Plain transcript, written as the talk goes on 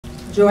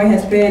Joy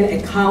has been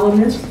a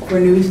columnist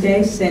for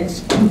Newsday since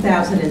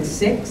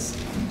 2006,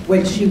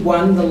 when she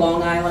won the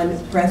Long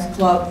Island Press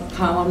Club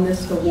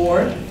Columnist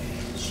Award.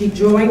 She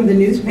joined the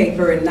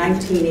newspaper in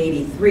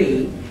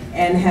 1983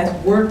 and has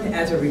worked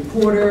as a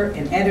reporter,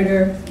 an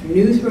editor,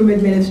 newsroom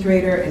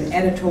administrator, and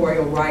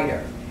editorial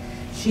writer.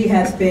 She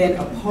has been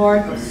a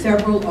part of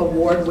several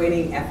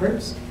award-winning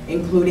efforts,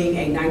 including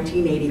a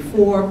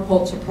 1984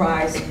 Pulitzer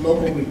Prize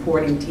local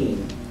reporting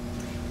team.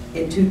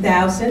 In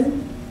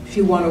 2000,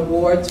 she won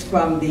awards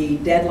from the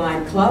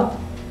Deadline Club,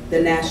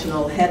 the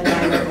National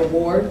Headliner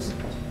Awards,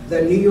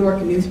 the New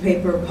York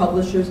Newspaper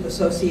Publishers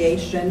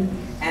Association,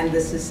 and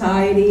the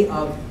Society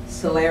of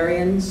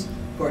Solarians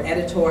for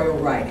editorial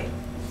writing.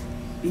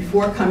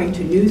 Before coming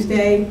to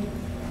Newsday,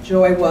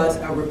 Joy was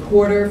a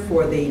reporter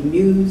for the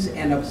News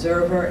and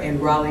Observer in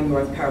Raleigh,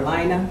 North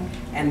Carolina,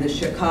 and the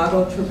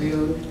Chicago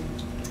Tribune.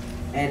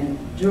 And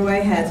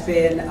Joy has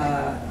been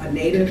a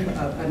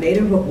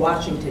native of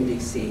Washington,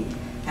 D.C.,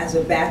 has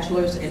a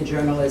bachelor's in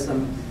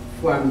journalism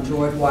from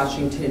George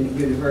Washington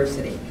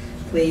University.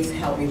 Please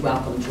help me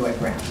welcome Joye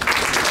Brown.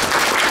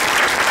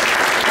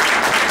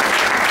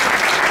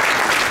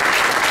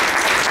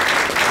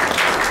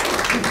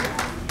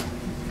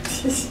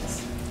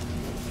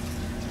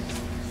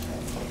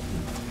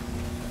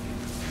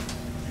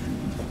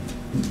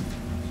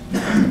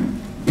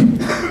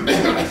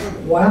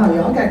 Wow,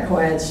 y'all got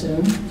quiet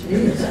soon.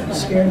 Jeez, you're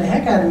scaring the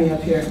heck out of me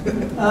up here.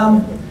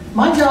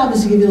 My job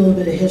is to give you a little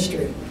bit of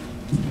history.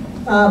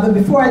 But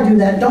before I do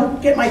that,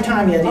 don't get my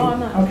time yet. Oh,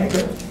 no. Okay,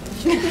 good.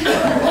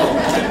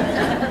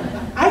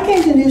 I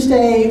came to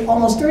Newsday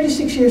almost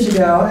 36 years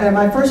ago, and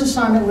my first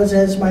assignment was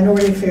as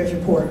Minority Affairs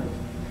reporter.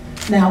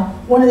 Now,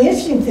 one of the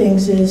interesting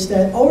things is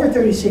that over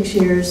 36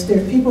 years,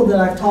 there are people that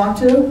I've talked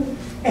to,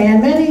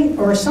 and many,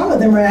 or some of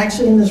them, are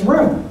actually in this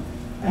room.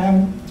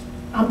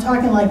 I'm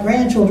talking like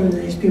grandchildren to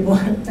these people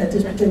at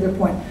this particular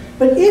point.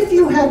 But if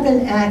you have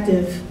been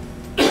active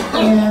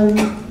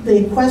in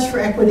the quest for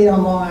equity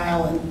on Long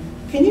Island,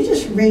 can you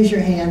just raise your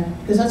hand?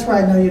 Because that's where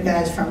I know you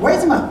guys from. Raise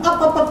them up,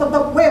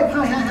 up, way up,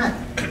 high, high, high.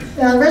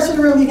 Now the rest of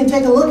the room, you can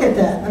take a look at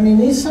that. I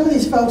mean, some of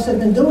these folks have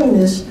been doing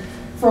this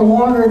for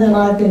longer than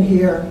I've been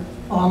here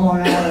on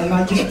Long Island, and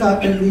I just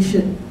thought that we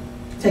should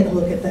take a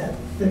look at that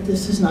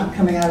this is not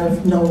coming out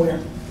of nowhere.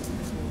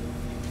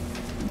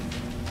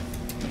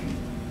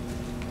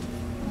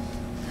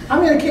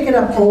 I'm going to kick it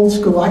up old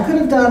school. I could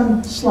have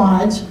done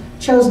slides,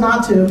 chose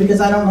not to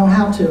because I don't know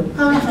how to.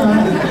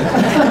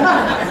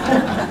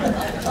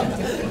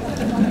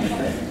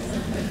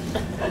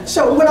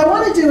 So what I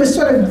want to do is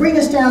sort of bring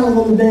us down a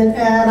little bit,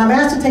 and I'm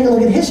asked to take a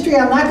look at history.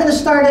 I'm not going to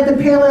start at the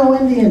Paleo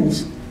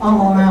Indians on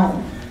Long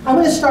Island. I'm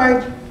going to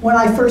start when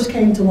I first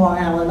came to Long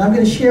Island. I'm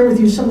going to share with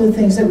you some of the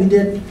things that we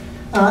did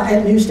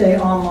at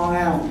Newsday on Long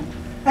Island.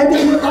 I've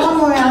been on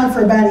Long Island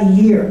for about a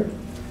year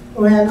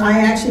when I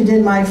actually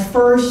did my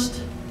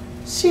first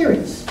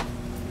series,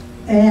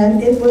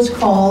 and it was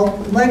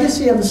called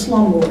Legacy of the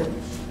Slumlord.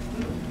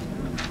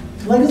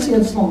 Legacy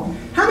of the Slumlord.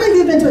 How many of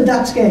you have been to a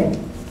Ducks game?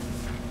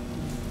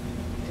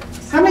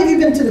 How many of you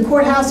have been to the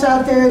courthouse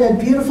out there, that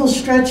beautiful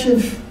stretch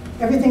of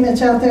everything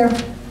that's out there?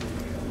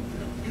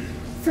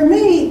 For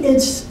me,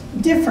 it's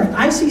different.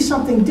 I see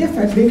something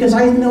different because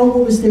I know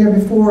what was there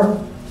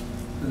before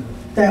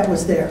that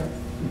was there.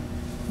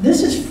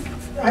 This is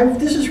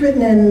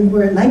written in,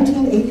 we're in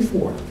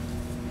 1984,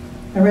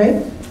 all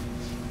right?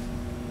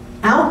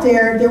 Out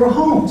there were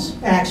homes,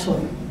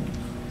 actually.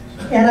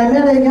 And I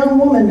met a young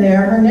woman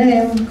there, her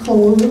name,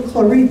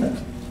 Clarita.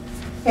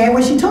 And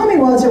what she told me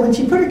was that when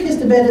she put her kids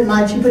to bed at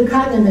night, she put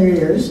cotton in their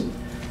ears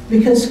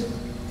because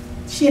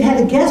she had had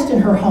a guest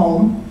in her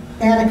home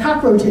and a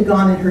cockroach had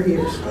gone in her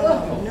ears.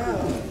 Oh,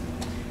 no.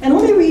 And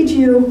let me read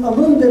you a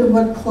little bit of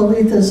what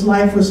Clarita's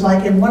life was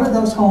like in one of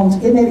those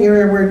homes in that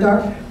area where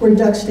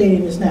Duck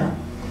Stadium is now.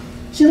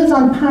 She lives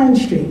on Pine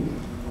Street.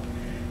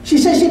 She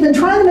says she'd been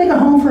trying to make a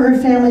home for her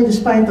family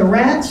despite the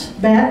rats,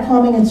 bad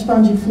plumbing, and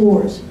spongy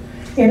floors.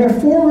 In her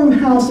four-room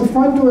house, the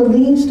front door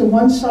leans to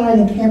one side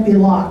and can't be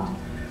locked.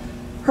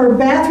 Her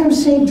bathroom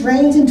sink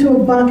drains into a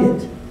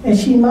bucket, and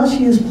she must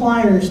use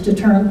pliers to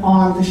turn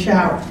on the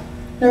shower.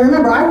 Now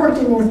remember, I worked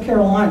in North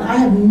Carolina. I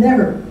have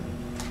never,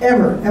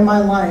 ever in my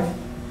life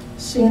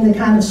seen the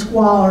kind of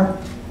squalor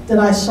that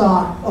I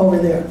saw over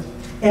there,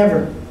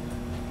 ever.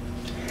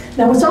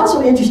 Now what's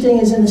also interesting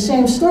is in the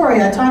same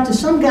story, I talked to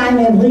some guy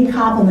named Lee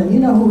Koppelman. You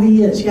know who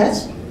he is,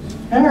 yes?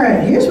 All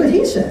right, here's what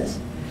he says.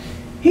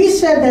 He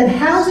said that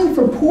housing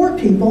for poor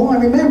people,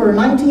 and remember,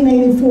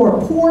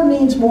 1984, poor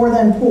means more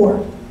than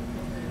poor.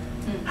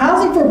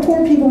 Housing for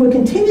poor people would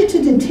continue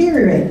to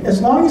deteriorate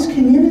as long as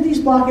communities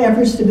block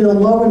efforts to build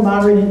low and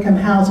moderate income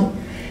housing.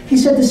 He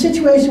said the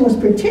situation was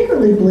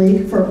particularly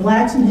bleak for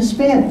blacks and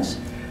Hispanics,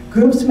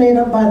 groups made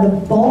up by the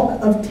bulk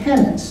of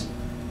tenants.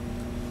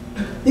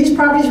 These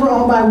properties were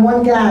owned by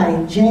one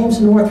guy,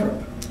 James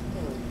Northrop.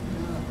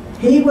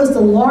 He was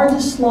the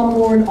largest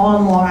slumlord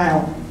on Long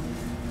Island,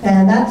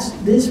 and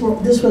this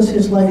was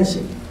his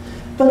legacy.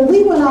 But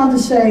Lee went on to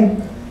say,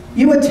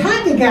 you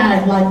attack a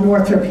guy like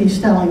Northrop,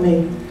 he's telling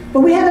me,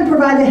 But we haven't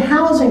provided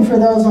housing for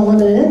those on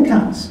limited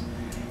incomes.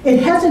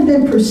 It hasn't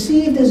been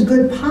perceived as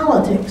good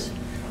politics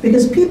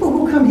because people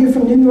who come here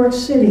from New York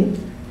City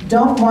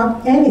don't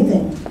want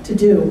anything to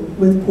do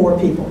with poor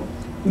people.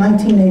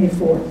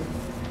 1984.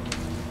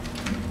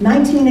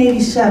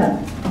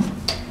 1987.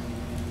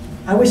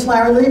 I wish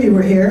Larry Levy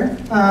were here.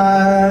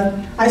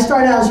 I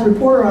started out as a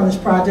reporter on this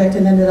project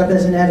and ended up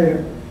as an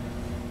editor.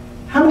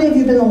 How many of you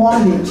have been to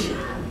Long Beach?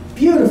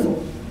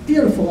 Beautiful,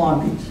 beautiful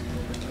Long Beach.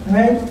 All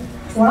right?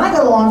 When I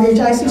go to Long Beach,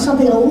 I see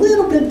something a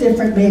little bit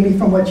different maybe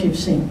from what you've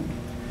seen.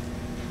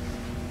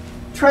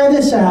 Try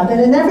this out. In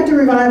an effort to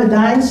revive a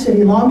dying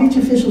city, Long Beach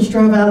officials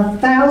drove out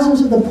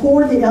thousands of the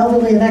poor, the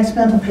elderly, and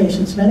ex-mental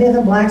patients, many of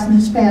them blacks and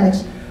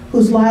Hispanics,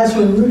 whose lives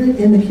were rooted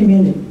in the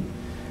community.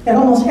 At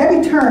almost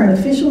every turn,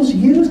 officials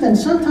used and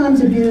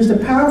sometimes abused a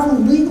powerful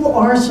legal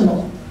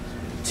arsenal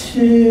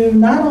to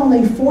not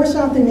only force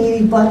out the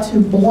needy, but to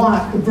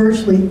block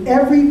virtually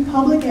every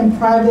public and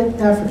private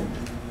effort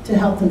to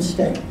help them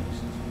stay.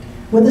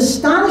 With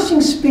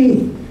astonishing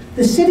speed,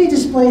 the city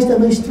displaced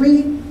at least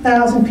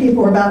 3,000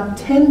 people, or about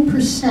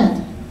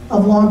 10%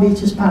 of Long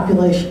Beach's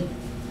population,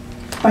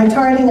 by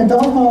targeting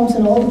adult homes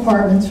and old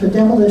apartments for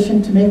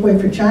demolition to make way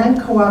for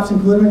giant co-ops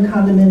and glittering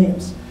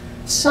condominiums.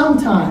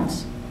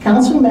 Sometimes,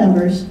 council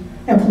members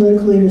and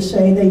political leaders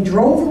say they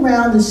drove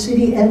around the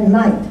city at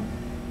night,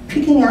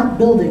 picking out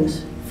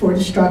buildings for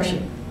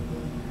destruction.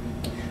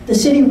 The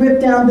city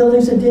ripped down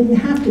buildings that didn't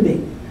have to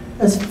be,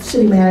 as the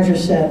city manager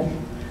said.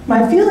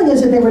 My feeling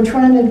is that they were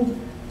trying to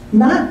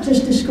not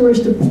just discourage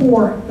the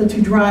poor, but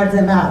to drive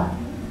them out.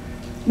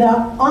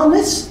 Now, on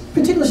this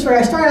particular story,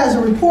 I started as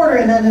a reporter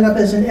and ended up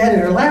as an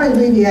editor. Larry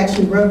Levy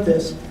actually wrote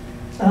this.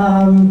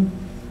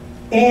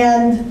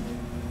 And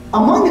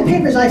among the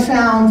papers I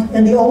found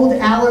in the old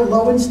Allard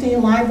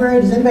Lowenstein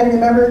Library, does anybody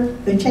remember?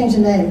 They changed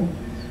the name.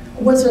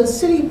 Was a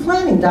city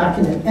planning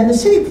document. And the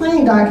city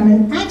planning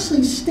document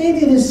actually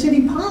stated as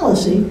city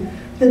policy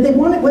that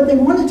what they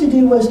wanted to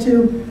do was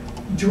to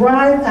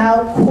drive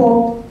out,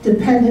 quote,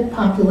 dependent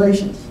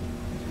populations.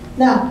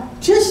 Now,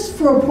 just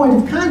for a point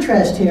of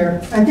contrast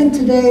here, I think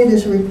today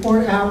there's a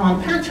report out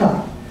on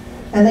Patchogue,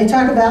 and they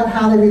talk about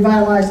how they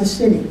revitalized the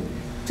city. It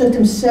took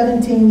them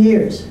 17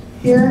 years.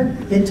 Here,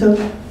 it took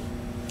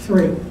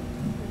 3.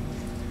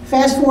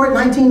 Fast forward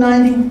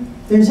 1990,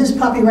 there's this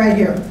puppy right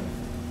here.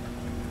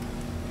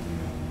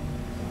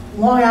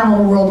 Long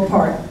Island, world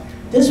apart.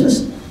 This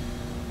was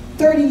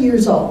 30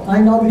 years old.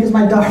 I know because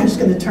my daughter's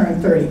going to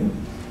turn 30.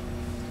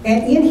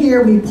 And in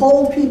here, we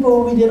polled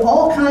people, we did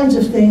all kinds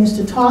of things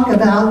to talk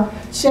about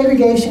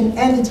segregation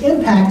and its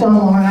impact on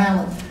Long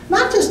Island.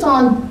 Not just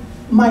on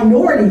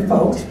minority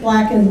folks,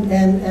 black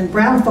and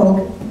brown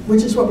folk,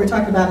 which is what we're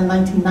talking about in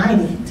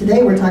 1990.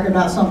 Today, we're talking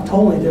about something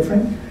totally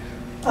different.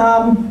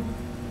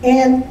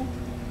 And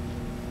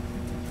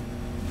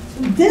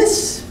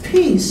this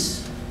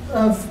piece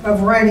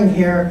of writing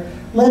here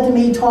led to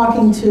me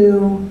talking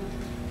to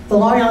the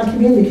Long Island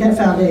Community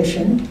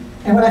Foundation.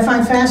 And what I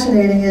find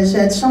fascinating is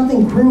that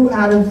something grew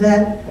out of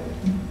that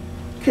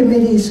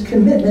committee's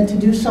commitment to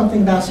do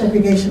something about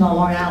segregation on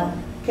Long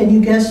Island. Can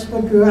you guess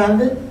what grew out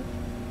of it?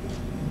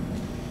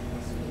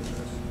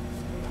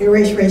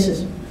 Erase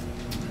racism.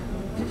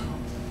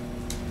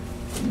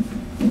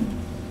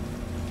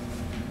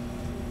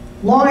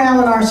 Long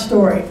Island, Our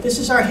Story. This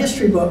is our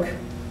history book.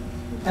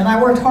 And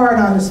I worked hard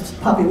on this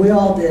puppy, we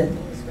all did.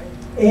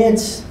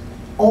 It's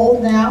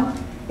old now,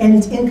 and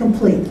it's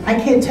incomplete. I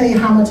can't tell you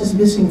how much is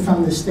missing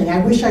from this thing.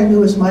 I wish I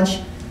knew as much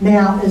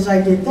now as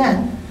I did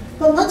then.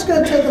 But let's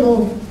go take a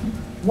little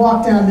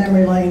walk down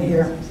memory lane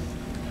here.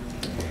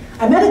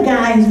 I met a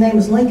guy, his name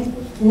is Lincoln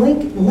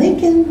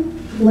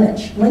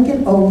Lynch,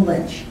 Lincoln O.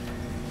 Lynch.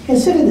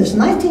 Consider this,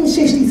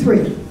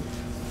 1963.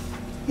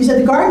 He's at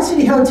the Garden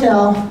City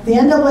Hotel. The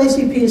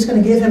NAACP is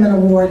going to give him an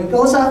award. He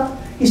goes up,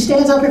 he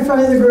stands up in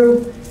front of the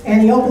group,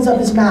 and he opens up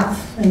his mouth.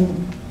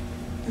 And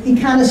he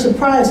kind of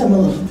surprised them a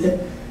little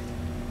bit.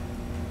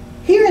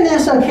 Here in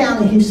Nassau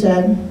County, he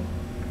said,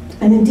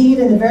 and indeed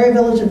in the very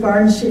village of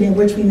Garden City in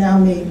which we now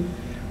meet,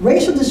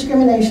 racial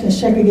discrimination and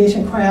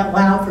segregation cry out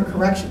loud for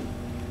correction.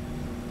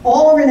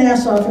 All over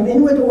Nassau, from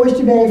Inwood to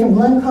Oyster Bay, from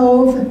Glen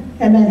Cove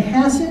and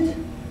Manhasset,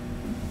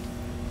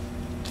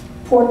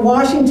 Port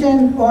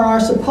Washington, or our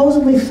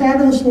supposedly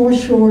fabulous North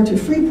Shore, to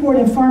Freeport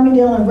and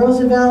Farmingdale and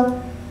Roosevelt,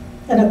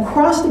 and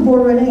across the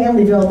border in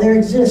Amityville, there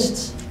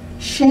exists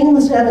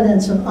shameless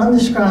evidence of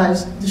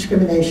undisguised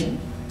discrimination.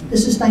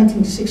 This is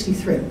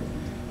 1963.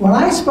 When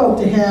I spoke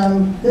to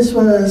him, this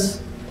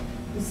was,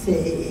 let's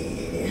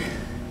see,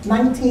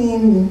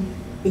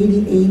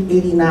 1988,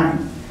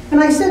 89. And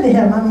I said to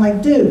him, I'm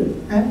like, dude,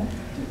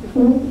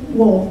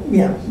 well,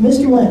 yeah,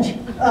 Mr. Lynch,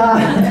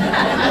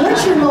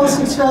 what's your most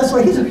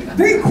successful, he's a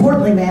very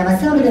courtly man, I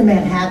found him in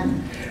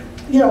Manhattan.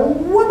 You know,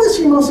 what was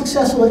your most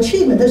successful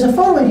achievement? There's a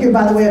photo in here,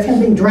 by the way, of him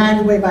being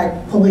dragged away by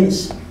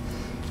police.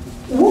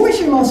 What was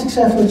your most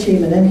successful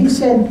achievement? And he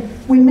said,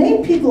 we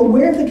made people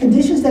aware of the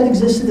conditions that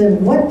existed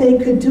and what they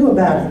could do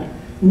about it.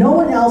 No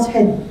one else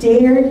had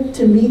dared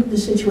to meet the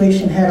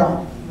situation head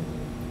on.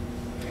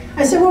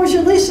 I said, what was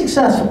your least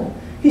successful?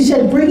 He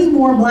said, bringing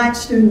more black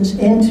students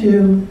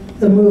into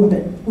the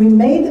movement. We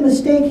made the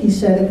mistake, he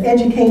said, of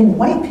educating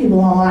white people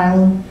on Long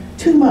Island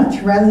too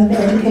much rather than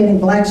educating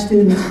black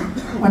students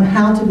on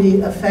how to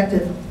be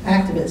effective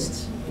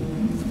activists.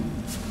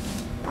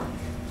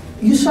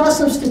 You saw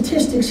some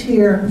statistics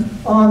here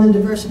on the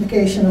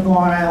diversification of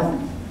Long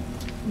Island.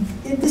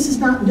 This is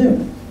not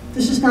new.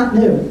 This is not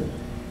new.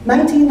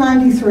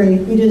 1993,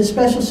 we did a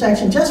special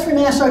section just for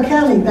Nassau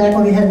County back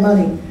when we had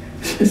money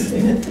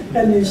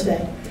at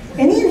Newsday.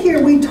 And in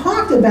here we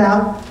talked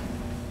about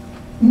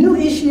new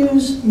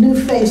issues, new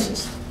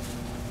faces.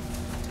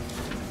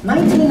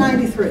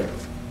 1993.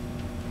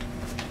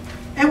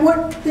 And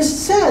what this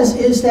says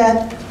is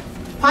that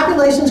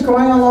populations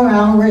growing on Long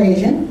Island were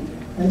Asian,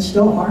 and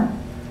still are.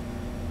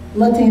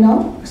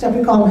 Latino, except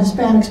we called them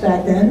Hispanics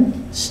back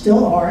then,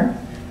 still are.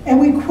 And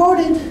we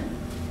quoted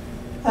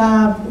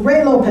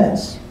Ray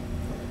Lopez,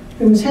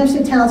 who was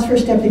Hempstead Town's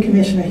first deputy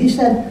commissioner. He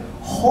said,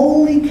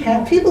 holy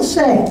cow, people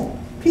say,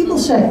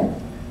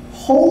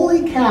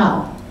 holy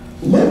cow,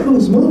 look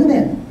who's moving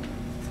in.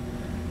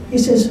 He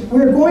says,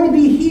 we're going to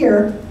be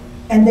here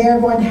and they are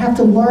going to have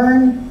to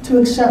learn to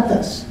accept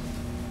us.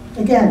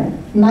 Again,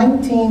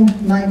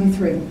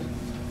 1993.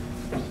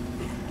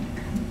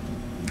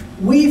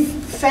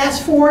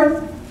 Fast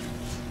forward,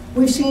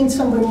 we've seen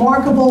some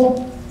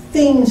remarkable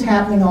things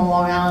happening on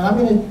Long Island. I'm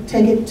going to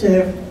take it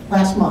to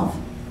last month.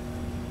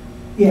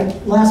 Yeah,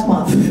 last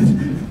month.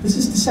 This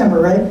is December,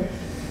 right?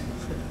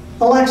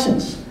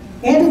 Elections.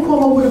 Andrew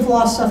Cuomo would have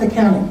lost Suffolk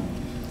County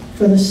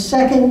for the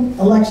second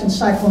election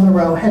cycle in a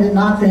row had it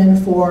not been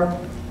for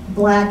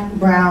black,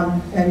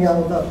 brown, and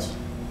yellow votes.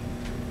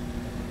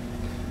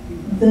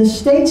 The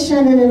state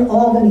senate in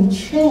Albany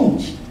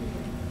changed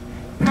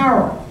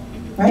power,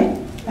 right?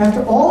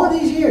 After all of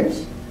these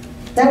years,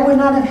 that would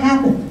not have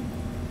happened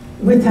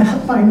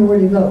without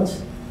minority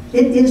votes.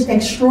 It is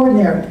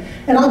extraordinary.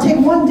 And I'll take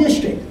one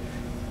district,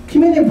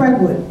 Community of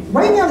Brentwood.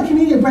 Right now, the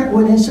Community of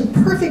Brentwood is a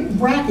perfect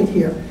bracket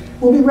here.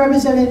 Will be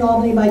represented in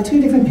Albany by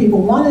two different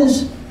people. One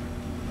is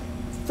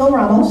Phil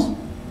Ramos,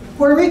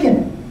 Puerto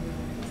Rican,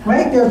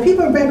 right? There are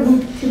people in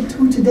Brentwood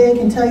who today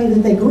can tell you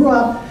that they grew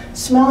up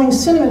smelling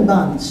cinnamon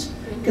buns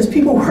because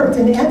people worked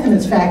in the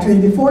Entenmann's factory.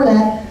 Before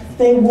that,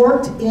 they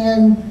worked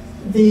in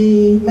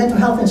the mental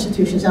health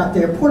institutions out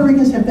there. Puerto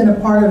Ricans have been a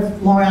part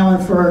of Long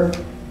Island for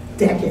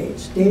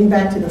decades, dating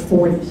back to the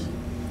 40s.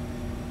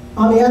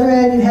 On the other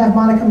end, you have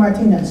Monica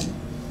Martinez,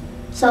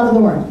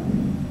 Salvadoran.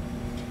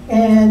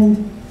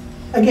 And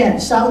again,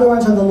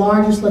 Salvadorans are the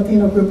largest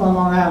Latino group on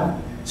Long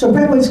Island. So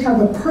Brentwood is kind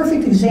of a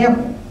perfect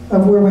example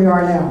of where we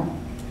are now.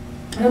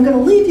 And I'm going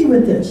to leave you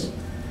with this.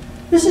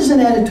 This is an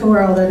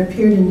editorial that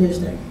appeared in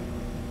Newsday.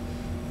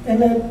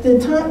 And the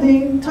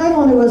title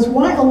on it was,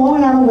 Why a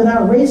Long Island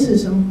Without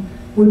Racism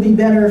Would Be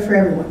Better for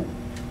Everyone.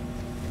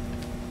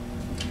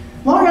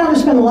 Long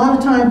Islanders spend a lot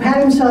of time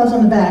patting themselves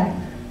on the back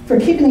for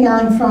keeping the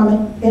island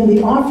from, in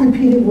the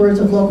oft-repeated words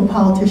of local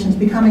politicians,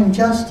 becoming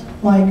just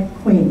like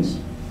Queens.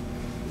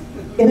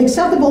 In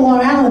acceptable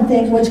Long Island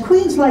think, what's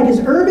Queens like is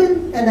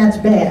urban, and that's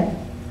bad.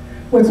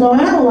 What's Long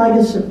Island like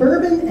is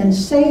suburban and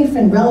safe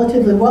and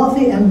relatively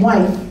wealthy and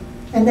white,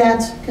 and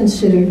that's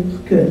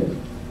considered good.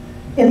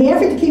 In the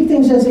effort to keep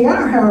things as they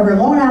are, however,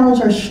 Long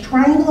Islanders are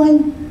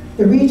strangling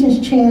the region's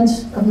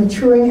chance of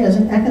maturing as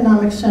an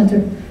economic center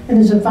and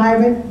as a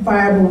vibrant,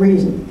 viable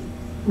region.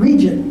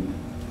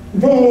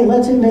 They,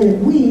 let's admit it,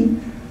 we,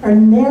 are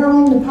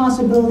narrowing the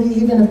possibility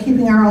even of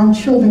keeping our own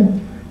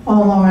children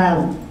on Long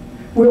Island.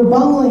 We're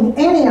bungling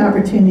any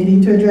opportunity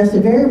to address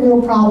the very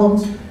real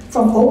problems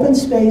from open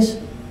space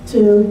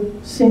to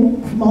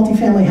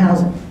multifamily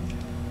housing.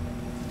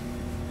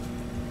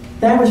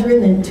 That was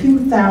written in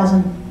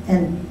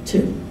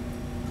 2002.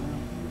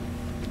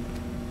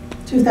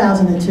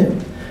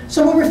 2002.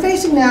 So what we're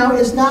facing now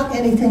is not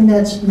anything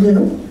that's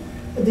new.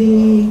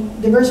 The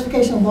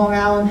diversification of Long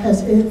Island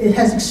has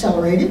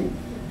accelerated.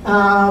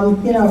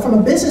 From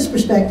a business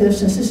perspective,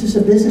 since this is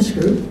a business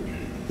group,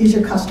 these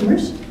are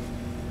customers.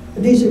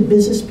 These are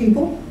business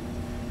people.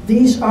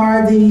 These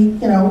are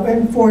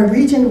and for a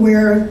region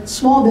where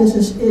small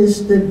business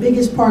is the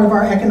biggest part of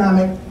our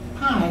economic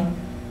pie,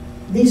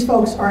 these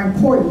folks are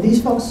important.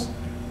 These folks,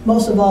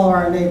 most of all,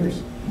 are our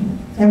neighbors.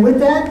 And with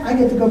that, I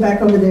get to go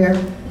back over there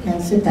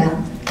and sit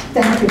down.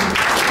 Thank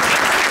you.